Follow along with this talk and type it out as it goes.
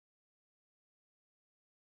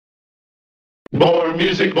More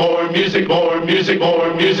music, more music, more music,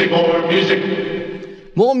 more music, more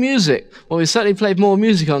music. More music. Well, we certainly played more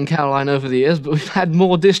music on Caroline over the years, but we've had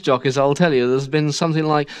more disc jockeys, I'll tell you. There's been something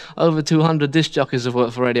like over 200 disc jockeys have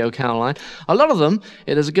worked for Radio Caroline. A lot of them,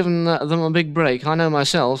 it has given them a big break. I know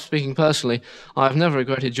myself, speaking personally, I've never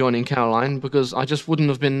regretted joining Caroline because I just wouldn't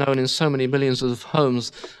have been known in so many millions of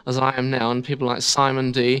homes as I am now, and people like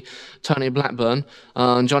Simon D, Tony Blackburn,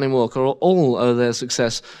 and Johnny Walker all owe their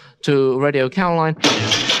success to Radio Caroline.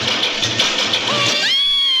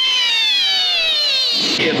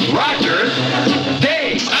 It's Roger's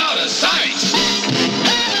Day. Out of sight.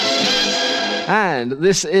 And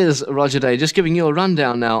this is Roger Day, just giving you a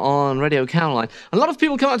rundown now on Radio Caroline. A lot of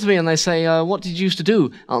people come up to me and they say, what did you used to do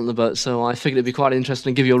out on the boat? So I figured it'd be quite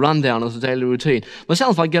interesting to give you a rundown of the daily routine.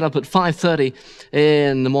 Myself, I get up at 5:30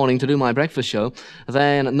 in the morning to do my breakfast show.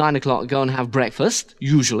 Then at 9 o'clock, go and have breakfast,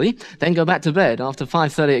 usually. Then go back to bed. After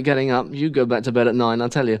 5:30 at getting up, you go back to bed at 9, I'll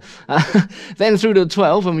tell you. Then through to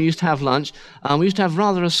 12, when we used to have lunch. We used to have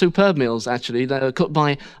rather superb meals, actually. They were cooked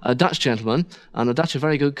by a Dutch gentleman, and the Dutch are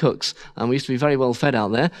very good cooks. And we used to be very well fed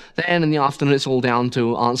out there. Then in the afternoon it's all down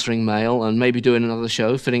to answering mail and maybe doing another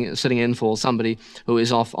show, sitting in for somebody who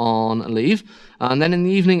is off on leave. And then in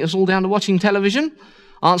the evening it's all down to watching television,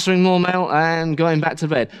 answering more mail and going back to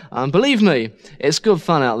bed. Believe me, it's good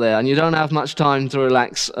fun out there and you don't have much time to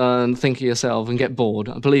relax and think of yourself and get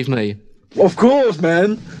bored. Believe me. Of course,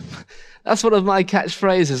 man. That's one of my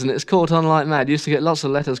catchphrases, and it's caught on like mad. Used to get lots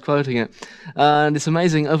of letters quoting it. And it's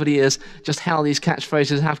amazing over the years just how these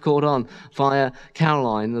catchphrases have caught on via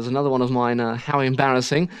Caroline. There's another one of mine, how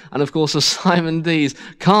embarrassing. And of course, the Simon D's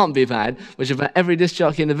can't be bad, which about every disc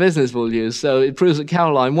jockey in the business will use. So it proves that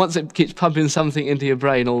Caroline, once it keeps pumping something into your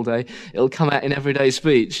brain all day, it'll come out in everyday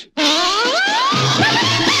speech.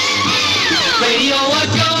 Radio,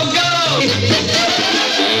 go, go!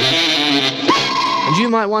 And you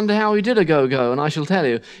might wonder how we did a go-go, and I shall tell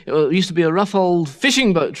you. It used to be a rough old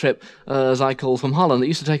fishing boat trip, as I call, from Holland. It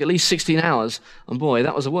used to take at least 16 hours, and boy,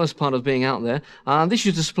 that was the worst part of being out there. This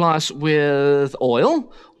used to supply us with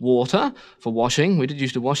oil, water for washing. We did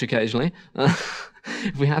used to wash occasionally,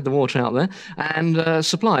 if we had the water out there, and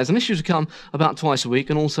supplies. And this used to come about twice a week,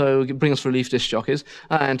 and also bring us relief disc jockeys,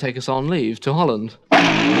 and take us on leave to Holland.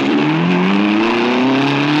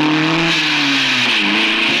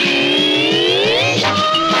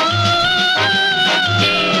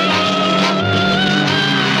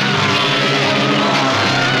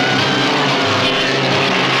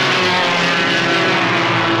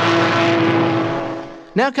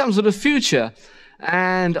 Now comes to the future,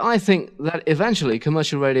 and I think that eventually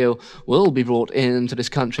commercial radio will be brought into this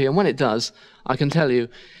country, and when it does, I can tell you,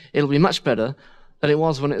 it'll be much better than it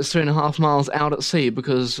was when it was 3.5 miles out at sea,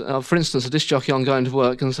 because, for instance, a disc jockey on going to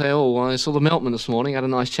work can say, oh, I saw the milkman this morning, had a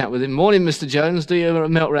nice chat with him. Morning, Mr. Jones, do your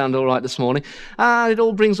milk round all right this morning? It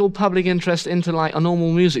all brings all public interest into, like, a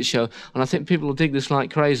normal music show, and I think people will dig this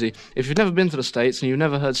like crazy. If you've never been to the States and you've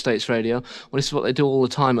never heard States radio, well, this is what they do all the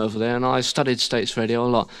time over there, and I studied States radio a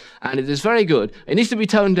lot, and it is very good. It needs to be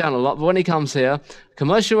toned down a lot, but when he comes here,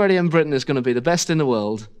 commercial radio in Britain is going to be the best in the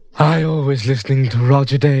world. I always listening to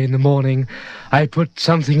Roger Day in the morning. I put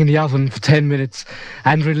something in the oven for 10 minutes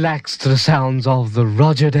and relax to the sounds of the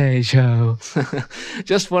Roger Day Show.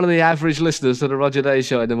 Just one of the average listeners to the Roger Day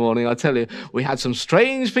Show in the morning. I tell you, we had some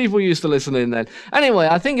strange people used to listen in then. Anyway,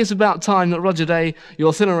 I think it's about time that Roger Day,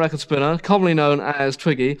 your thinner record spinner, commonly known as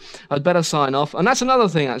Twiggy, had better sign off. And that's another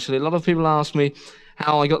thing, actually. A lot of people ask me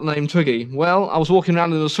how I got the name Twiggy. Well, I was walking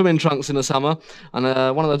around in the swimming trunks in the summer, and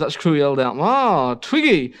one of the Dutch crew yelled out, "Ah,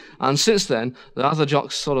 Twiggy!" And since then, the other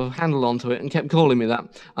jocks sort of handled onto it and kept calling me that.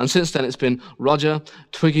 And since then, it's been Roger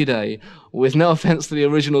Twiggy Day, with no offence to the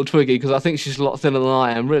original Twiggy, because I think she's a lot thinner than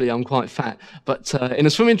I am. Really, I'm quite fat. But in the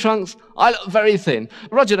swimming trunks, I look very thin.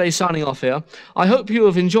 Roger Day signing off here. I hope you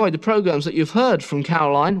have enjoyed the programmes that you've heard from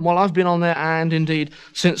Caroline while I've been on there, and indeed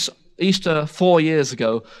since Easter 4 years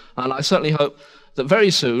ago. And I certainly hope that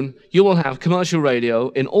very soon you will have commercial radio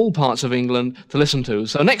in all parts of England to listen to.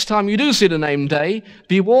 So next time you do see the name Day,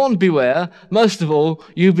 be warned, beware. Most of all,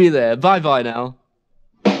 you be there. Bye-bye now.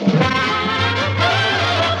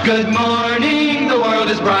 Good morning, the world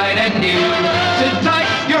is bright and new. Sit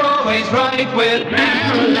tight, you're always right with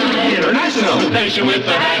International Station with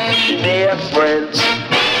the happy dear friends.